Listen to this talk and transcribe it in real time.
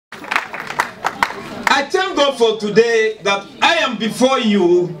I thank God for today that I am before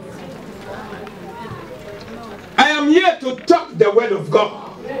you. I am here to talk the word of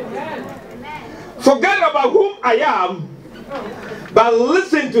God. Forget about whom I am, but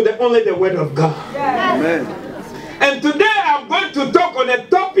listen to only the word of God. Amen. And today I'm going to talk on a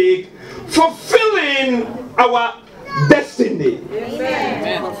topic, fulfilling our destiny.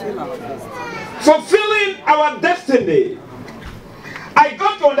 Amen. Fulfilling our destiny. I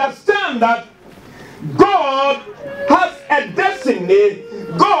got to understand that God has a destiny.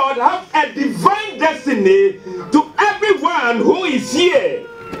 God has a divine destiny to everyone who is here.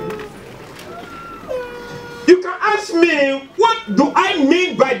 You can ask me, what do I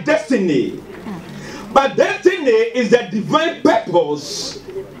mean by destiny? But destiny is the divine purpose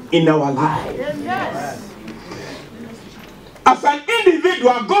in our life. As an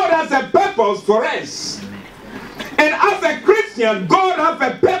individual, God has a purpose for us. And as a Christian, God has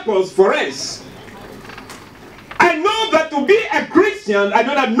a purpose for us. I know that to be a Christian, I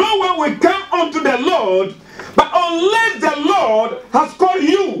know that no one will come unto the Lord, but unless the Lord has called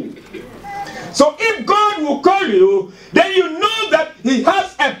you. So if God will call you, then you know that He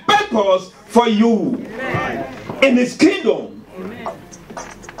has a purpose for you in His kingdom.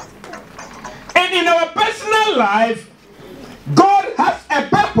 And in our personal life, God has a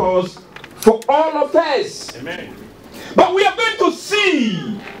purpose for all of us. Amen. But we are going to see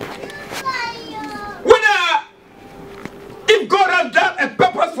whether if God has done a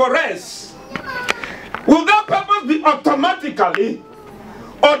purpose for us, will that purpose be automatically,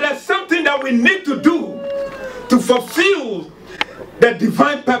 or there's something that we need to do to fulfill the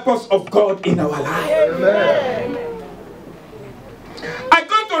divine purpose of God in our life? Amen. I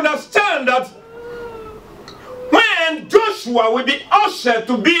got to understand that when Joshua will be ushered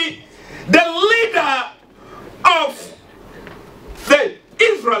to be the leader of the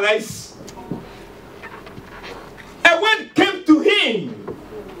Israelites, a word came to him.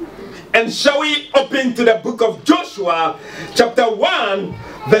 And shall we open to the book of Joshua, chapter 1,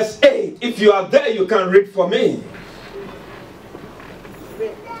 verse 8. If you are there, you can read for me.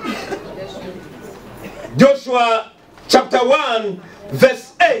 Joshua chapter 1,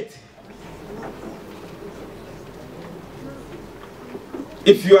 verse 8.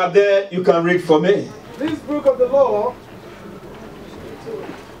 If you are there, you can read for me. This book of the law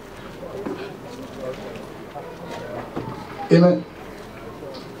Amen.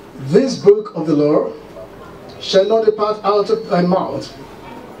 This book of the law shall not depart out of thy mouth,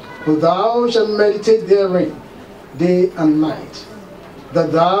 but thou shalt meditate therein day and night,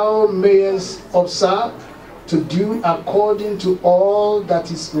 that thou mayest observe to do according to all that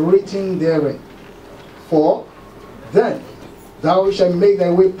is written therein. For then thou shalt make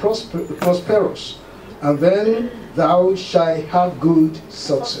thy way prosperous, and then thou shalt have good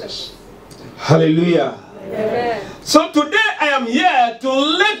success. Hallelujah. Amen. So today I am here to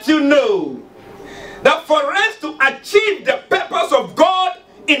let you know that for us to achieve the purpose of God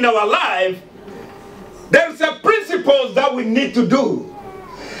in our life, there is a principle that we need to do.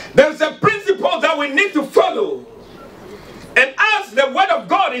 There is a principle that we need to follow. And as the word of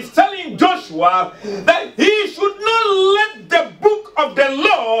God is telling Joshua that he should not let the book of the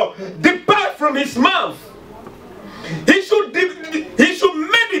law depart from his mouth. He should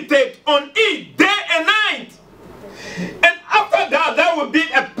meditate on it day and night. And after that, there will be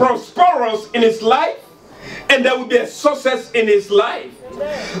a prosperous in his life, and there will be a success in his life.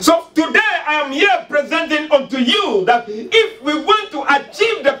 So today I am here presenting unto you that if we want to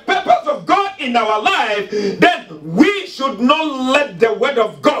achieve the purpose of God in our life, then we should not let the word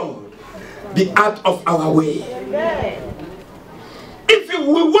of God be out of our way. If we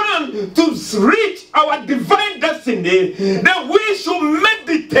want to reach our divine destiny, then we should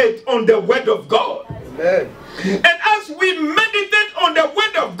meditate on the word of God. Amen. And as we meditate on the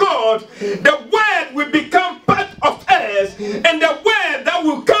word of God, the word will become part of us, and the word that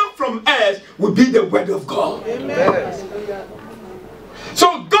will come from us will be the word of God. Amen.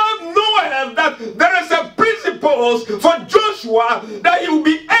 So God knows that there is a principle for Joshua that he will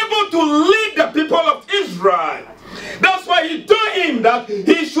be able to lead the people of Israel. That's why he told him that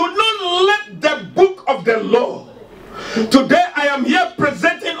he should not let the book of the law. Today I am here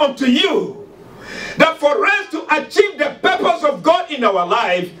presenting unto you that for us to achieve the purpose of God in our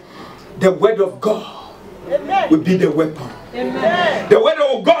life, the word of God will be the weapon. Amen. The word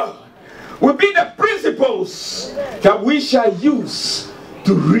of God will be the principles that we shall use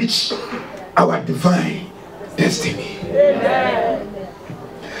to reach our divine destiny. Amen.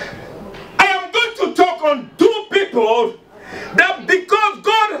 I am going to talk on two people that because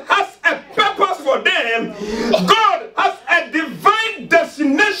God has a purpose for them, God has a divine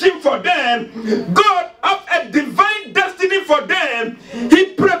destination preparation for them. God have a divine destiny for them.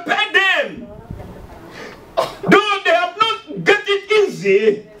 He prepared them. Though they have not get it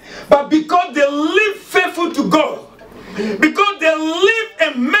easy, but because they live faithful to God, because they live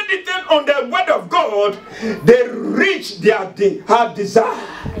and meditate on the word of God, they reach their heart desire.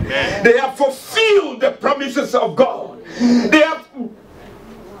 They have fulfilled the promises of God. They have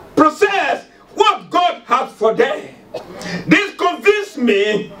processed what God has for them. This convinced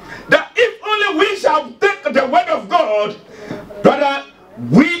me that if only we shall take the word of God, brother,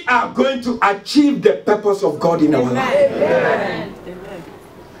 we are going to achieve the purpose of God in our life. Amen.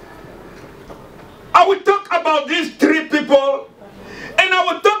 I will talk about these 3 people, and I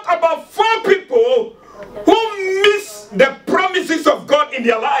will talk about 4 people who miss the promises of God in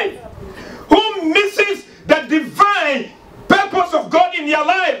their life, who misses the divine purpose of God in their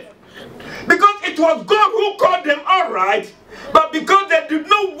life. Because it was God who called them, all right, but because they did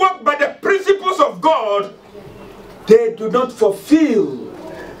not work by the principles of God, they do not fulfill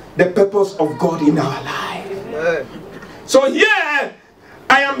the purpose of God in our life. So here,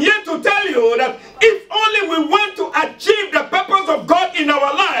 I am here to tell you that if only we want to achieve the purpose of God in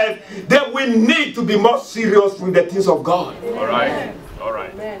our life, then we need to be more serious with the things of God. All right. All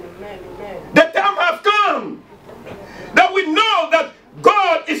right. The time has come that we know that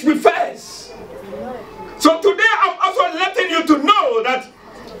God is with us. So today I'm also letting you to know that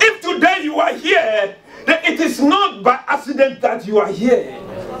if today you are here, then it is not by accident that you are here.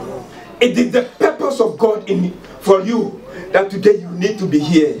 It is the purpose of God for you that today you need to be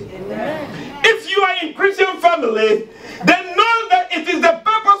here. If you are in Christian family, then know that it is the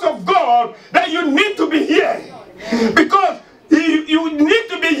purpose of God that you need to be here. Because you need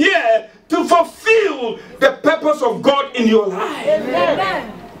to be here to fulfill the purpose of God in your life.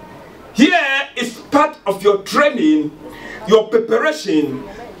 Amen. Here is part of your training, your preparation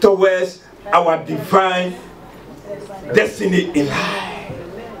towards our divine destiny in life.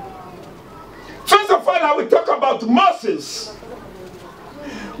 First of all, I will talk about Moses.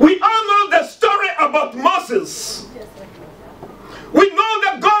 We all know the story about Moses. We know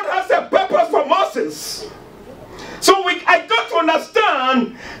that God has a purpose for Moses. So I got to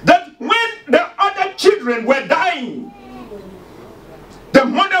understand that when the other children were dying, the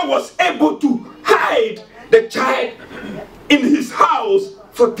mother was able to hide the child in his house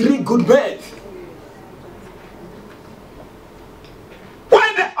for 3 good months.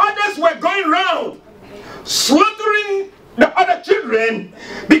 While the others were going around slaughtering the other children,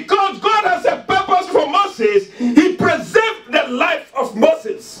 because God has a purpose for Moses, he preserved the life of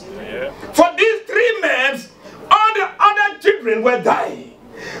Moses. Yeah. For these 3 months, all the other children were dying.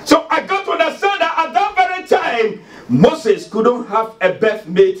 So I got to understand that at that very time, Moses couldn't have a birth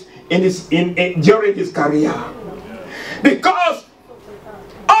mate during his career. Because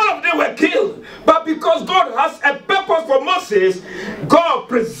all of them were killed. But because God has a purpose for Moses, God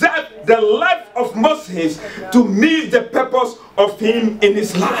preserved the life of Moses to meet the purpose of him in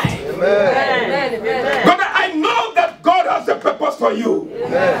his life. Amen. Amen. But I know that God has a purpose for you.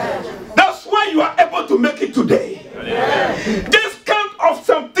 Amen. That's why you are able to make it today. Amen. This kind of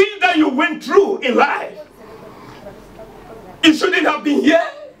something that you went through in life, it shouldn't have been here.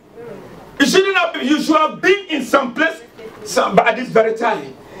 It shouldn't have been. You should have been in some place at this very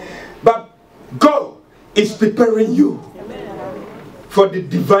time. But God is preparing you for the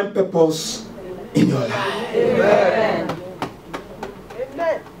divine purpose in your life. Amen.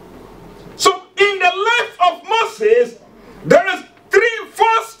 Amen. So in the life of Moses, there is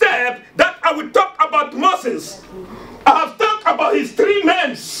 3-4 steps that I will talk about Moses. I have talked about his 3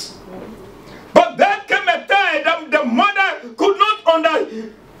 men. But there came a time that the mother could not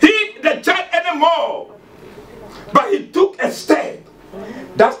heed the child anymore. But he took a step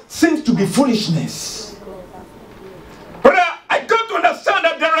that seems to be foolishness. But I got to understand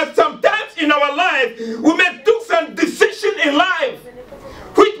that there are some times in our life we may do some decision in life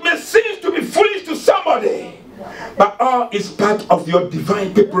which may seem to be foolish to somebody, but all is part of your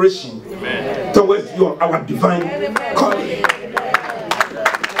divine preparation. Amen. Towards our divine calling.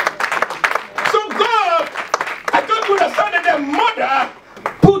 So God, I got to understand that the mother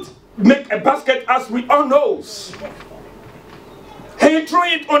make a basket, as we all know, and he threw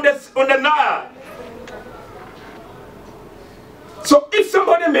it on the Nile. So if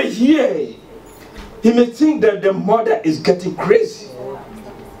somebody may hear, he may think that the mother is getting crazy,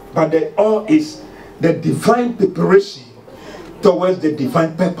 but all is the divine preparation towards the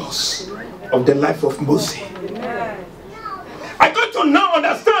divine purpose of the life of Moses. I got to now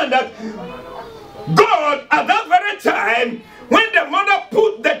understand that God at that very time when the mother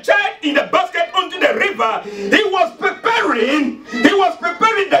put the child in the basket onto the river, he was preparing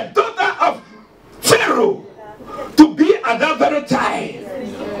the daughter of Pharaoh to be at that very time,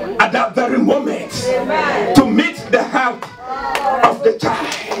 at that very moment, to meet the heart of the child.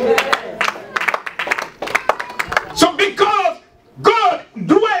 So because God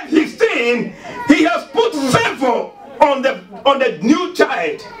doing his thing, he has put favor on the new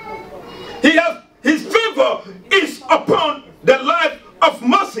child. His favor is upon the life of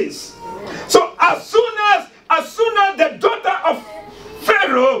Moses. So as soon as the daughter of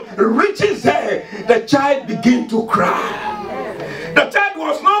Pharaoh reaches there, the child begins to cry. The child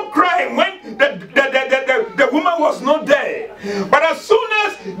was not crying when the woman was not there. But as soon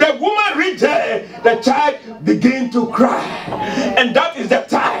as the woman reached there, the child began to cry. And that is the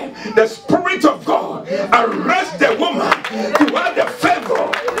time the Spirit of God arrests the woman to have the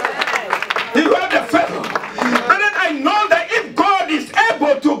favor. You have the favor. But then I know that if God is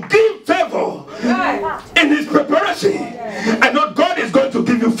able to give favor in his preparation, I know God is going to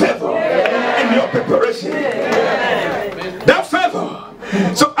give you favor in your preparation. That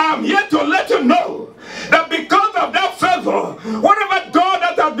favor. So I'm here to let you know that because of that favor, whatever door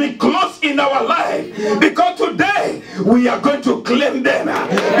that has been closed in our life, because today we are going to claim them,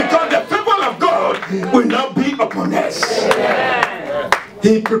 because the favor of God will now be upon us.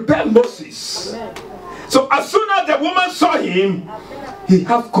 He prepared Moses. So as soon as the woman saw him, he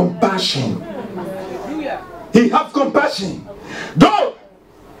had compassion. He had compassion. Though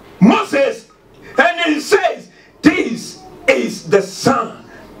Moses, and he says, this is the son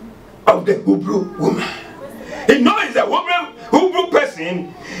of the Hebrew woman. He knows the Hebrew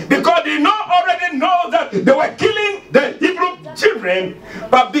person because they already know that they were killing the Hebrew children,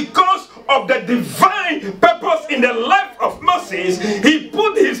 but because of the divine purpose in the life of Moses, he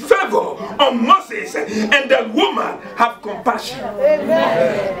put his favor on Moses, and the woman have compassion.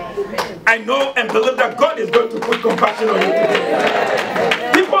 Amen. I know and believe that God is going to put compassion on you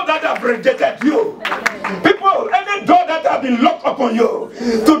today. People that have rejected you, people, any door that have been locked upon you,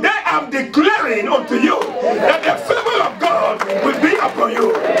 today I'm declaring unto you that the favor of God will be upon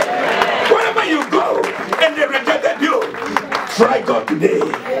you. Wherever you go and they rejected you, try God today,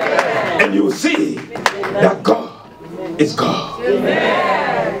 and you will see that God is God.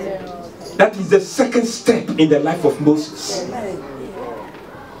 Amen. That is the second step in the life of Moses.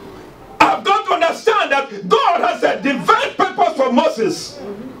 I've got to understand that God has a divine purpose for Moses.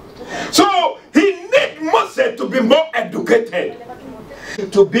 So he needs Moses to be more educated,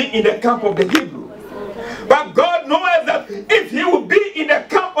 to be in the camp of the Hebrew. But God knows that if he will be in the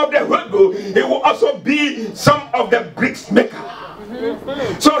camp of the Hebrew, he will also be some of the bricks maker.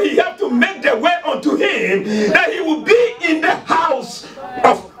 So he had to make the way unto him that he will be in the house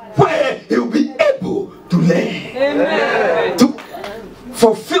of where he will be able to learn. Amen. To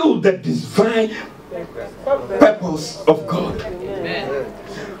fulfill the divine purpose of God. Amen.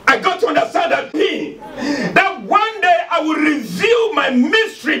 I got to understand that one day I will reveal my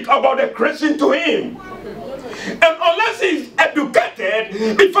mystery about the creation to him. And unless he's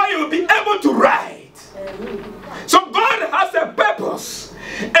educated, before he will be able to write. So God has a purpose.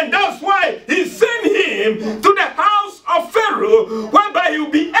 And that's why he sent him to the house of Pharaoh, whereby he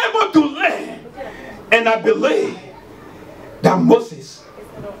will be able to learn. And I believe that Moses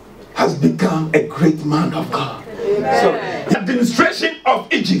has become a great man of God. So the administration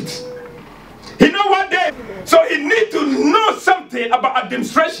of Egypt, you know what they, so he need to know something about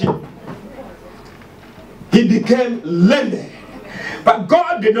administration. He became learned. But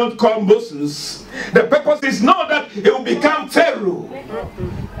God did not call Moses. The purpose is not that he will become Pharaoh.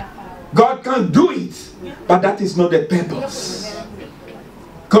 God can do it, but that is not the purpose.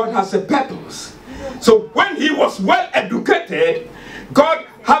 God has a purpose. So when he was well educated, God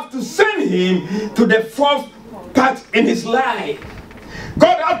had to send him to the fourth part in his life.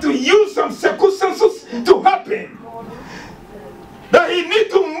 God had to use some circumstances to happen, that he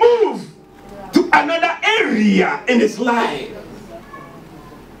need to move to another area in his life.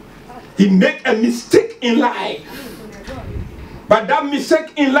 He make a mistake in life, but that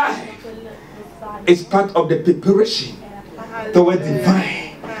mistake in life is part of the preparation toward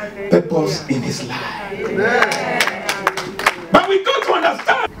divine purpose in his life. But we got to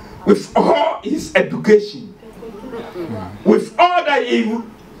understand, with all his education, with all that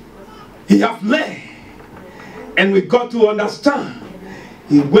he have learned, and we got to understand,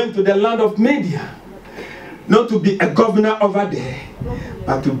 he went to the land of Media, not to be a governor over there,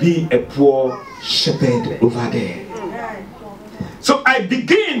 but to be a poor shepherd over there. So I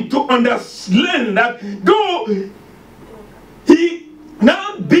begin to understand that though he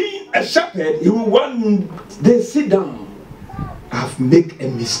now being a shepherd, he will one day sit down have made a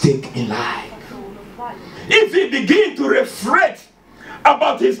mistake in life. If he begin to reflect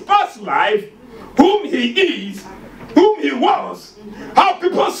about his past life, whom he is, whom he was, how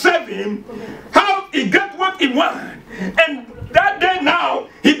people serve him, how he got what he wanted, and that day now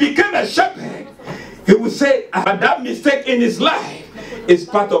he became a shepherd, he will say that mistake in his life is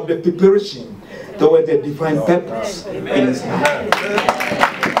part of the preparation toward the divine purpose in his life.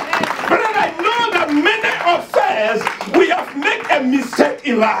 But I know that many of us, we have made a mistake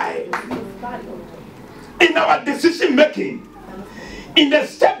in life, in our decision making, in the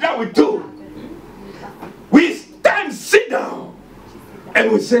step that we do. We sit down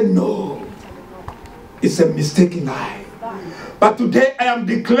and we say, no, it's a mistake in life. But today I am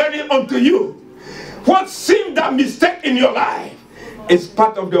declaring unto you, what seemed a mistake in your life is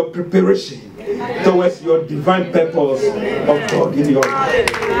part of your preparation towards your divine purpose of God in your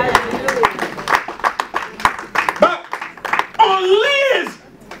life. But unless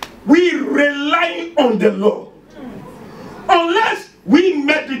we rely on the Lord, unless we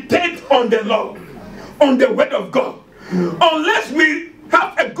meditate on the Lord, on the word of God, unless we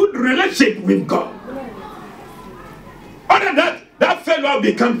have a good relationship with God, other than that, that failure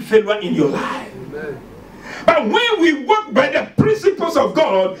becomes failure in your life. But when we walk by the principles of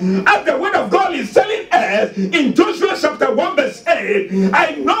God, as the word of God is telling us in Joshua chapter 1 verse 8,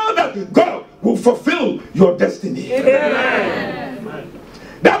 I know that God will fulfill your destiny. Amen.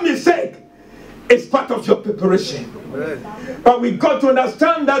 That mistake is part of your preparation. Amen. But we got to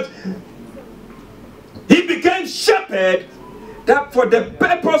understand that he became shepherd that for the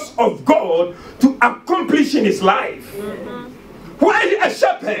purpose of God to accomplish in his life. Why a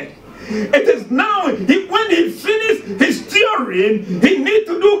shepherd? It is now, when he finished his theory, he needs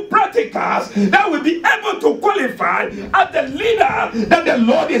to do practicals that will be able to qualify as the leader that the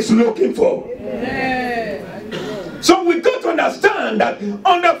Lord is looking for. So we got to understand that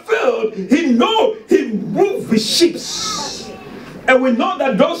on the field, he moves with sheep. And we know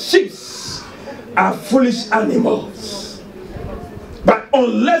that those sheep are foolish animals. But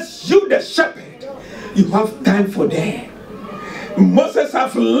unless you, the shepherd, you have time for them. Moses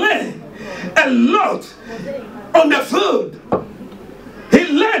have learned a lot on the field. He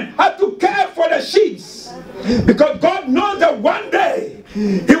learned how to care for the sheep, because God knows that one day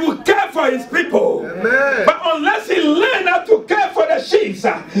he will care for his people. Amen. But unless he learned how to care for the sheep,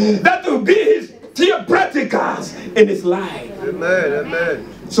 that will be his practicals in his life. Amen.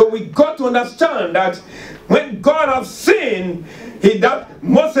 Amen. So we got to understand that when God has seen that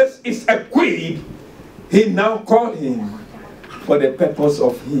Moses is equipped, he now called him for the purpose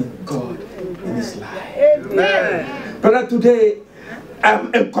of him, God, in his life. Amen. Brother, today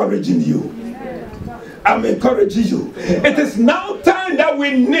I'm encouraging you. I'm encouraging you. It is now time that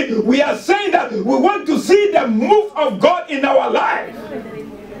we are saying that we want to see the move of God in our life.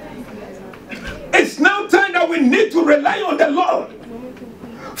 It's now time that we need to rely on the Lord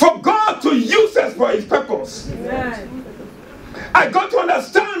for God to use us for his purpose. Amen. I got to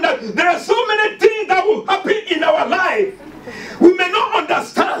understand that there are so many things that will happen in our life. We may not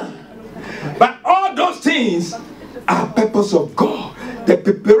understand, but all those things are purpose of God, the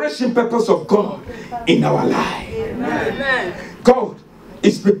preparation purpose of God in our life. Amen. God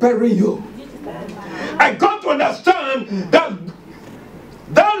is preparing you. I got to understand that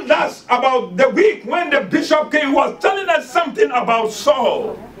that's about the week when the bishop came, was telling us something about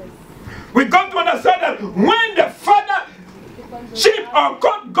Saul. We got to understand that when the father sheep or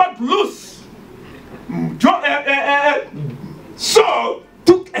goat got loose, Saul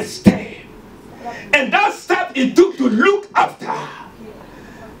took a step, and that step he took to look after.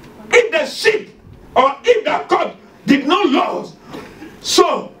 If the sheep or if the goat did not lose,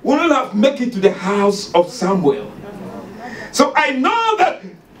 Saul wouldn't have made it to the house of Samuel. So I know that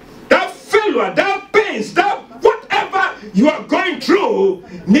failure, that pains, that whatever you are going through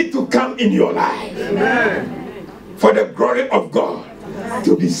need to come in your life. Amen. For the glory of God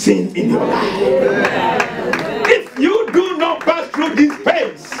to be seen in your life. Amen. If you do not pass through these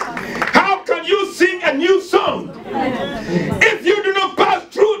pains, how can you sing a new song? If you do not pass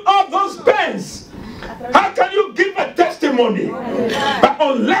through all those pains, how can you give a testimony? But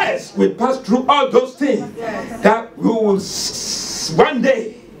unless we pass through all those things, that we will one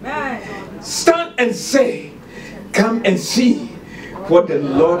day stand and say, come and see what the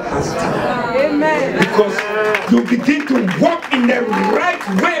Lord has done. Amen. Because you begin to walk in the right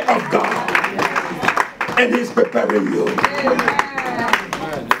way of God, and he's preparing you.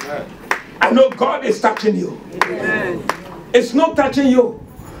 I know God is touching you. It's not touching you,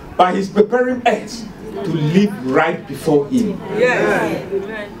 but he's preparing us to live right before Him.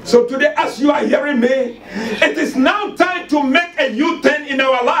 Yes. So today, as you are hearing me, it is now time to make a U-turn in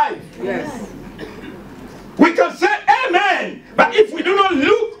our life. Yes. We can say amen, but if we do not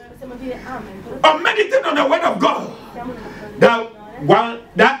look or meditate on the word of God,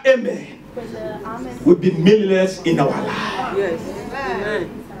 that amen will be meaningless in our life. Yes. Amen.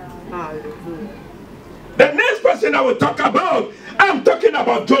 Hallelujah. The next person I will talk about, I'm talking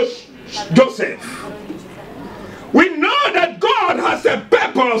about Joseph. We know that God has a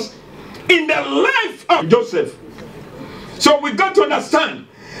purpose in the life of Joseph. So we got to understand.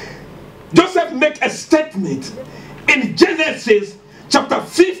 Joseph make a statement in Genesis chapter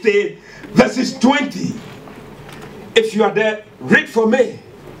 50 verses 20. If you are there, read for me.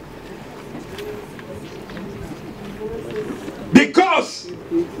 Because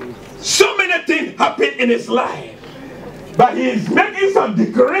so many things happen in his life, but he is making some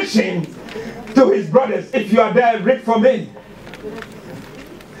declaration to his brothers. If you are there, read for me.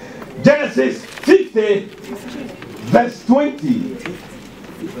 Genesis 50 verse 20.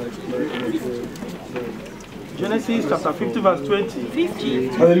 Genesis chapter 50 verse 20.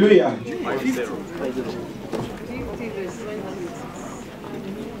 Hallelujah.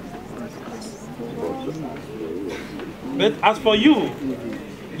 But as for you,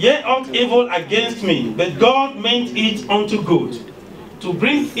 ye ought evil against me, but God meant it unto good, to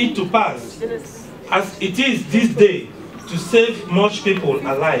bring it to pass, as it is this day, to save much people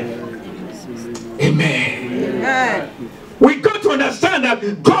alive. Amen. Amen. We got to understand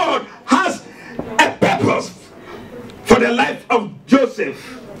that God has a purpose for the life of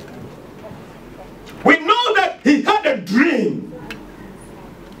Joseph. We know that he had a dream.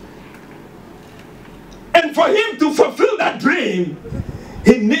 And for him to fulfill that dream,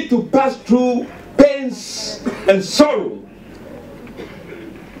 he need to pass through pains and sorrow.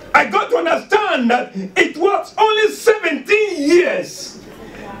 I got to understand that it was only 17 years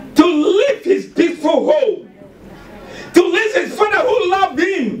to leave his peaceful home, to leave his father who loved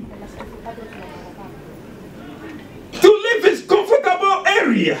him, to leave his comfortable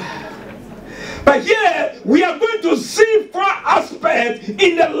area. But here we are going to see four aspects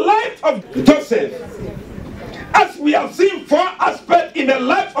in the life of Joseph. As we have seen four aspects in the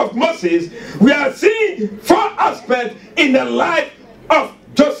life of Moses, we are seeing four aspects in the life of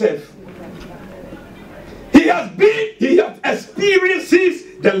Joseph. He has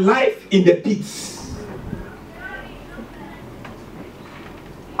experienced the life in the pits.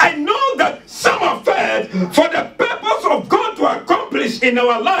 I know that some of us, for the purpose of God to accomplish in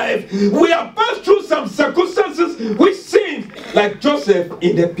our life, we have passed through some circumstances which seem like Joseph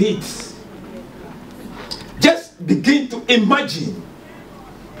in the pits. Just begin to imagine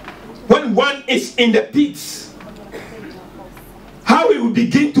when one is in the pits, how he will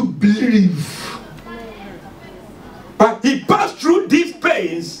begin to believe. But he passed through these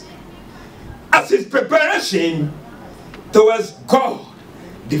pains as his preparation towards God.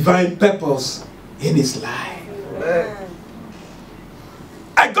 Divine purpose in his life. Amen.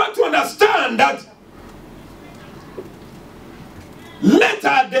 I got to understand that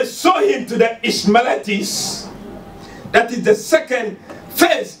later they sold him to the Ishmaelites. That is the second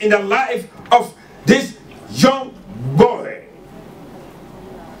phase in the life of this young boy.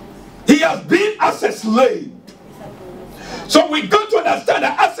 He has been as a slave. So we got to understand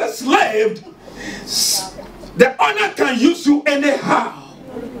that as a slave, the owner can use you anyhow.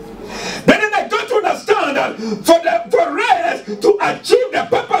 But then I got to understand that for us to achieve the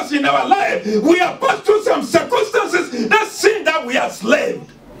purpose in our life, we are passed through some circumstances that seem that we are slaves.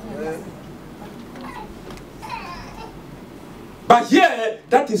 But here,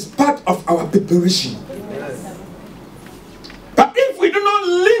 that is part of our preparation. But if we do not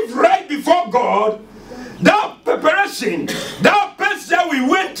live right before God, that preparation, that pain that we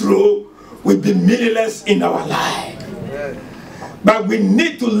went through will be meaningless in our life. But we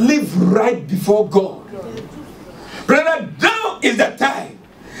need to live right before God. Brother, now is the time.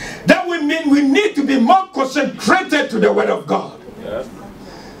 That we need to be more concentrated to the word of God. Yeah.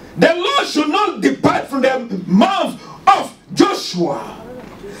 The Lord should not depart from the mouth of Joshua,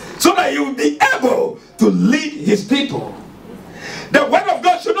 so that he will be able to lead his people. The word of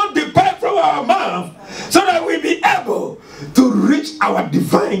God should not depart from our mouth, so that we'll be able to reach our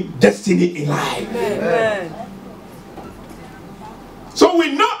divine destiny in life. Amen. So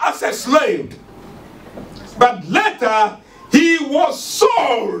we know as a slave, but later he was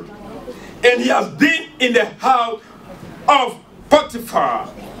sold, and he has been in the house of Potiphar.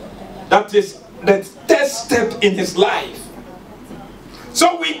 That is the third step in his life.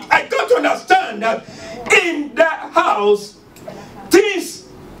 So I got to understand that in that house, things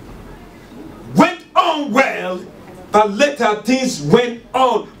went on But later things went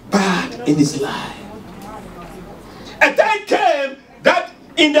on bad in his life. A time came that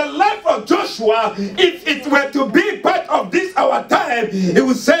in the life of Joshua, if it were to be part of this our time, he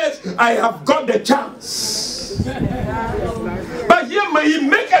would say, I have got the chance. But here he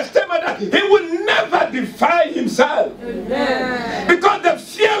make a statement that he will never defy himself. Because the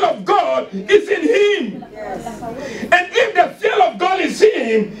fear of God is in him. And if the fear of God is in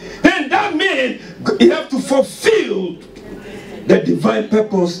him, then that means he have to fulfill the divine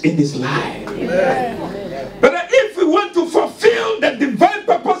purpose in his life. But if we want to fulfill the divine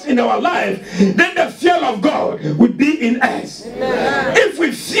purpose in our life, then the fear of God will be in us. If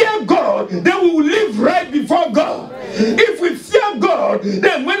we fear God, then we will live right before God. If we fear God,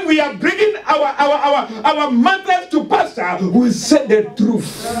 then when we are bringing our matters to pastor, we will say the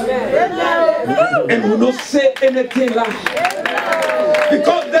truth. And we will not say anything like.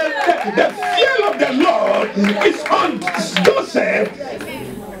 Because the fear of the Lord is on Joseph.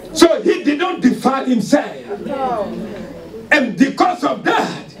 So he did not defile himself. And because of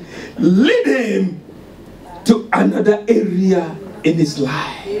that, lead him to another area in his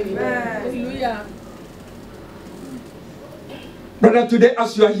life. Amen. Brother, today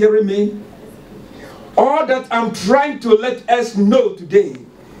as you are hearing me, all that I'm trying to let us know today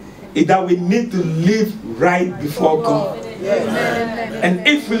is that we need to live right before God. Amen. And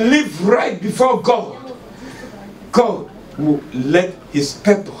if we live right before God, God will let his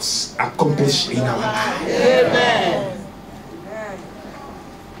purpose accomplish in our life. Amen.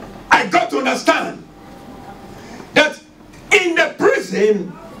 I got to understand that in the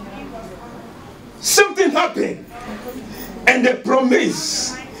prison something happened and they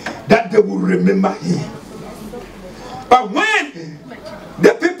promised that they will remember him. But when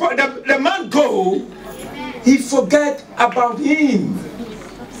the people, the man go, he forget about him.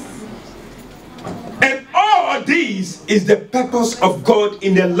 And all this is the purpose of God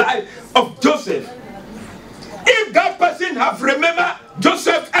in the life of Joseph. If that person have remembered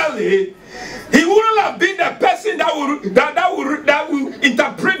Joseph early, he wouldn't have been the person that will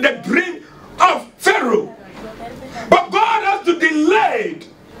interpret the dream of Pharaoh. But God has to delay it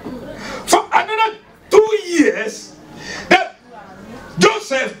for another 2 years that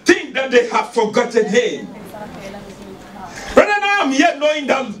Joseph think that they have forgotten him. Brother, now I'm here knowing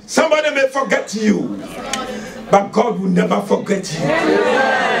that somebody may forget you, but God will never forget you.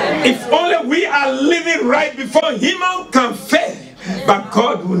 If only we are living right before him can fail, but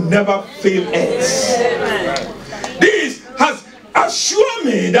God will never fail us. This has assured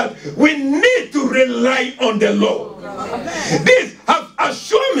me that we need to rely on the Lord. This has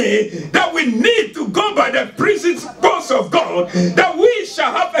assured me that we need to go by the principles of God, that we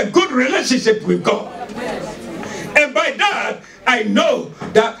shall have a good relationship with God. And by that, I know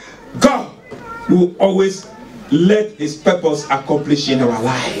that God will always let his purpose accomplish in our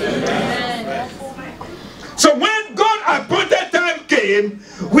life. So when God appointed time came,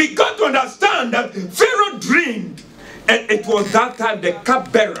 we got to understand that Pharaoh dreamed, and it was that time the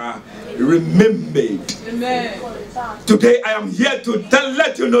cupbearer remembered. Amen. Today I am here to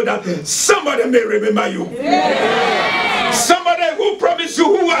let you know that somebody may remember you. Yeah. Somebody who promised you,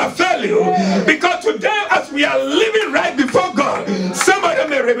 who will fail you. Yeah. Because today as we are living right before God, somebody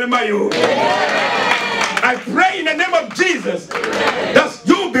may remember you. Yeah. I pray in the name of Jesus that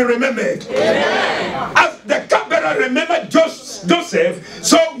you will be remembered. Yeah. As the cupbearer remembered Joseph,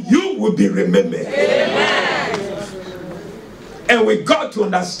 so you will be remembered. Yeah. And we got to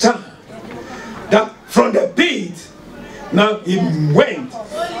understand that from the pit, now he went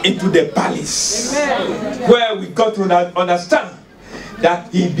into the palace. Amen. Where we got to understand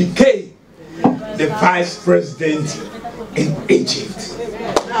that he became the vice president in Egypt.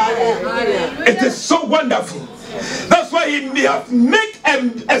 It is so wonderful. That's why he may have made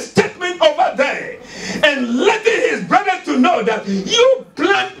a statement over there and letting his brother to know that you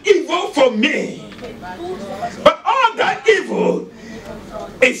planned evil for me. But all that evil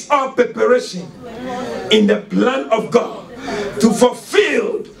is all preparation in the plan of God to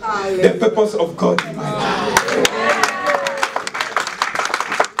fulfill the purpose of God in my life.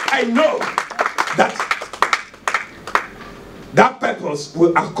 I know that purpose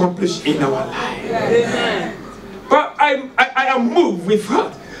will accomplish in our life. But I am moved with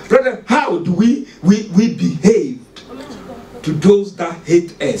heart. Brother, how do we behave to those that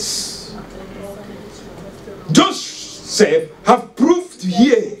hate us? Joseph have proved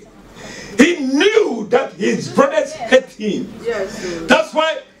here. He knew that his brothers hate him. That's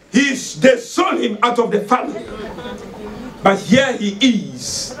why they sold him out of the family. But here he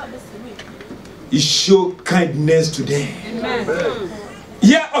is. He showed kindness to them.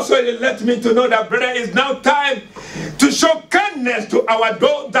 Here also also let me to know that, brother, it's now time to show kindness to our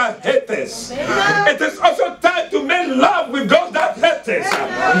those that hate us. It is also time to make love with those that hate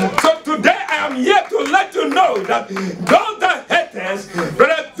us. So today I am here to let you know that those that hate us,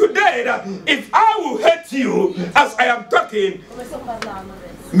 brother, today that if I will hate you as I am talking,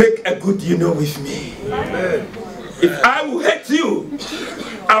 make a good union with me. If I will hate you,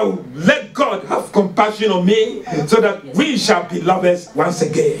 I will let God have compassion on me so that we shall be lovers once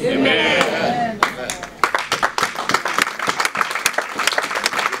again. Amen.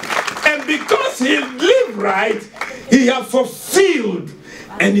 And because he lived right, he has fulfilled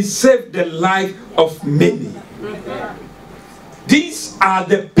and he saved the life of many. These are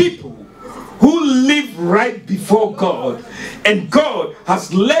the people who live right before God, and God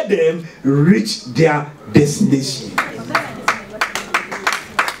has let them reach their destination.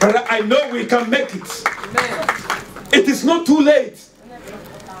 Brother, I know we can make it. It is not too late.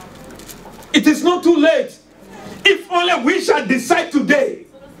 It is not too late. If only we shall decide today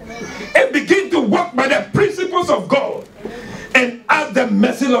and begin to walk by the principles of God and ask the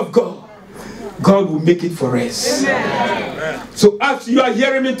mercy of God, God will make it for us. Amen. So as you are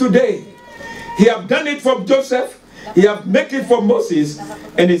hearing me today, he have done it for Joseph, he have made it for Moses,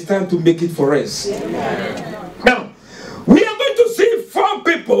 and it's time to make it for us. Amen. Now, we are going to see 4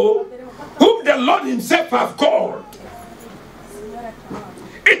 people whom the Lord himself have called.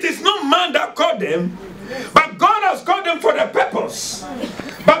 It is not man that called them, but God has called them for the purpose.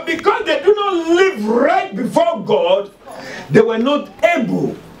 But because they do not live right before God, they were not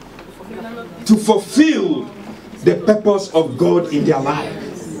able to fulfill the purpose of God in their life.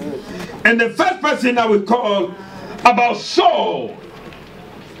 And the first person I will call about Saul,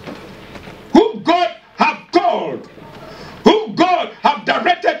 whom God have called, whom God have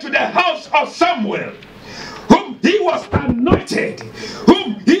directed to the house of Samuel, whom he was anointed,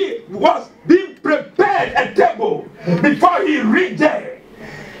 whom he was being prepared a table before he reached there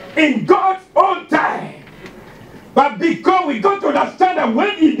in God's own time. But because we got to understand that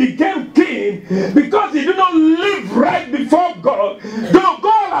when he became king, because he did not live right before God, though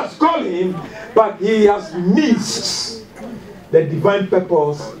God has called him, but he has missed the divine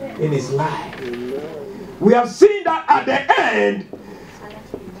purpose in his life. We have seen that at the end,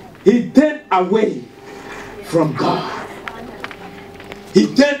 he turned away from God.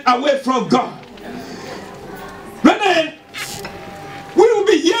 He turned away from God. Brethren, we will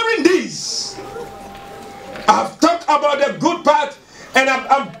be hearing this. I've talked about the good part and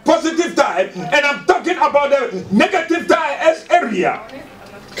I'm positive type, and I'm talking about the negative type area.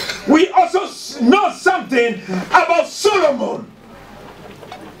 We also know something about Solomon.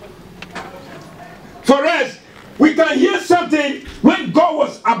 For us, we can hear something when God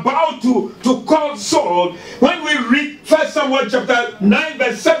was about to call Saul. When we read 1 Samuel chapter 9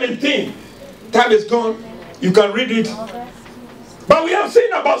 verse 17. Time is gone. You can read it. But we have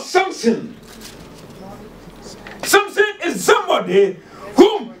seen about Samson. Samson is somebody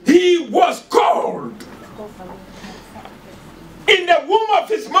whom he was called. In the womb of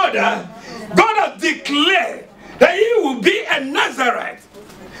his mother, God has declared that he will be a Nazarite.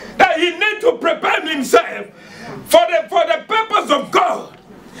 That he needs to prepare himself for the purpose of God.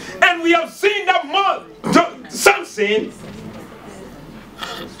 And we have seen that Samson,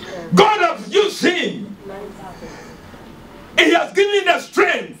 God has used him. He has given him the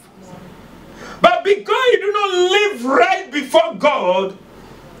strength. But because he do not live right before God,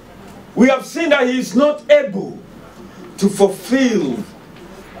 we have seen that he is not able to fulfill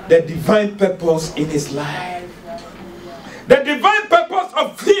the divine purpose in his life. The divine purpose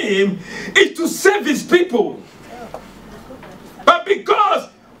of him is to save his people. But because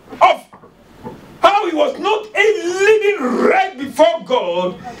of how he was not living right before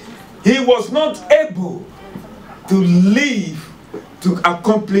God, he was not able to live to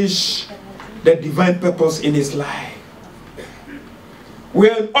accomplish the divine purpose in his life. We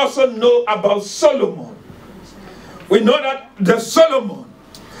also know about Solomon. We know that the Solomon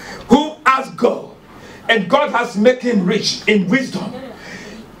who asked God, and God has made him rich in wisdom,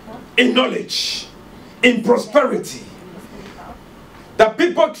 in knowledge, in prosperity. That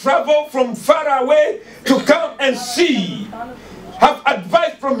people travel from far away to come and see, have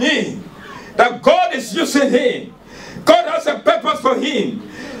advice from him, that God is using him. God has a purpose for him.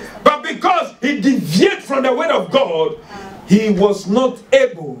 But because he deviated from the word of God, he was not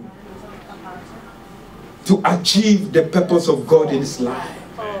able to achieve the purpose of God in his life.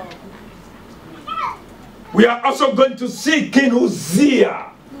 We are also going to see King Uzziah,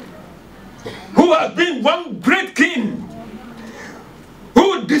 who has been one great king,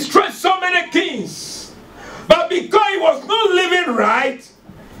 who destroyed so many kings. But because he was not living right,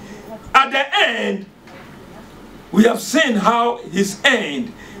 at the end, we have seen how his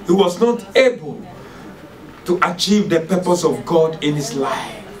end, he was not able to achieve the purpose of God in his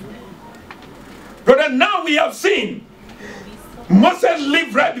life. Brother, now we have seen Moses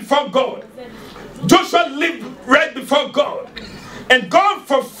lived right before God. Joshua lived right before God. And God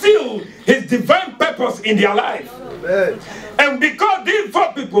fulfilled his divine purpose in their life. Amen. And because these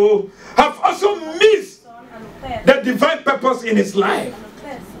 4 people have also missed the divine purpose in his life,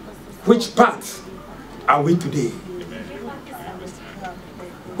 which part are we today?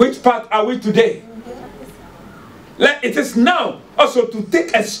 Which part are we today? It is now also to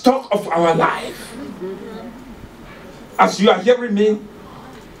take a stock of our life. As you are hearing me,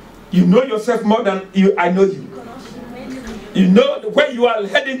 you know yourself more than I know you. You know where you are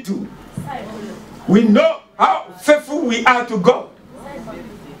heading to. We know how faithful we are to God.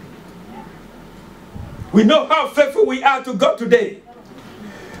 We know how faithful we are to God today.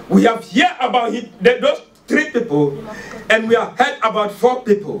 We have heard about those 3 people, and we have heard about 4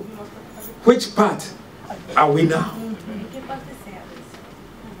 people. Which part are we now?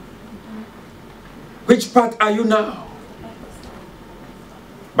 Which part are you now?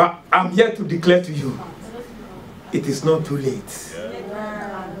 But I'm here to declare to you, it is not too late.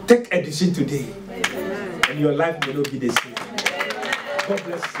 Take a decision today, and your life will not be the same. God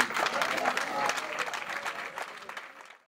bless you.